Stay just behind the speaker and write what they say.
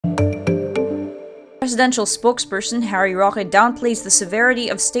Presidential spokesperson Harry Roque downplays the severity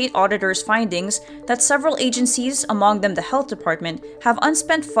of state auditors' findings that several agencies, among them the Health Department, have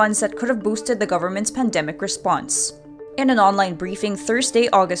unspent funds that could have boosted the government's pandemic response. In an online briefing Thursday,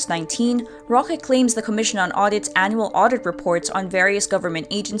 August 19, Roque claims the Commission on Audit's annual audit reports on various government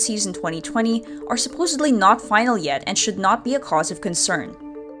agencies in 2020 are supposedly not final yet and should not be a cause of concern.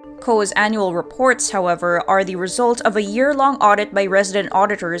 COA's annual reports, however, are the result of a year-long audit by resident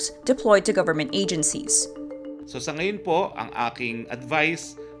auditors deployed to government agencies. So sa ngayon po, ang aking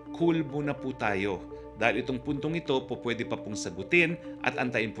advice, cool muna po tayo. Dahil itong puntong ito po pwede pa pong sagutin at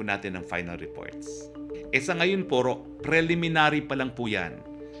antayin po natin ang final reports. Sa ngayon po, preliminary pa lang po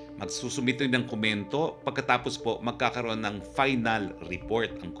yan. Magsusumito ng komento, pagkatapos po magkakaroon ng final report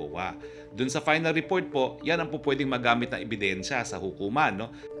ang COA. Dun sa final report po, yan ang po pwedeng magamit na ebidensya sa hukuman. No?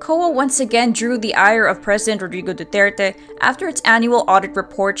 COA once again drew the ire of President Rodrigo Duterte after its annual audit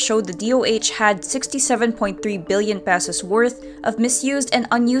report showed the DOH had 67.3 billion pesos worth of misused and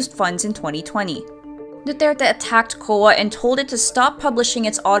unused funds in 2020. Duterte attacked COA and told it to stop publishing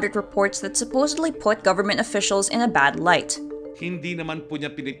its audit reports that supposedly put government officials in a bad light. Hindi naman po niya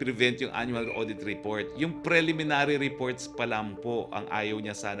piniprevent yung annual audit report. Yung preliminary reports pa lang po ang ayaw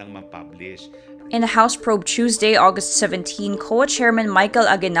niya sanang ma-publish. In a House probe Tuesday, August 17, COA Chairman Michael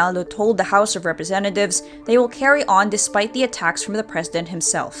Aguinaldo told the House of Representatives they will carry on despite the attacks from the President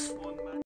himself.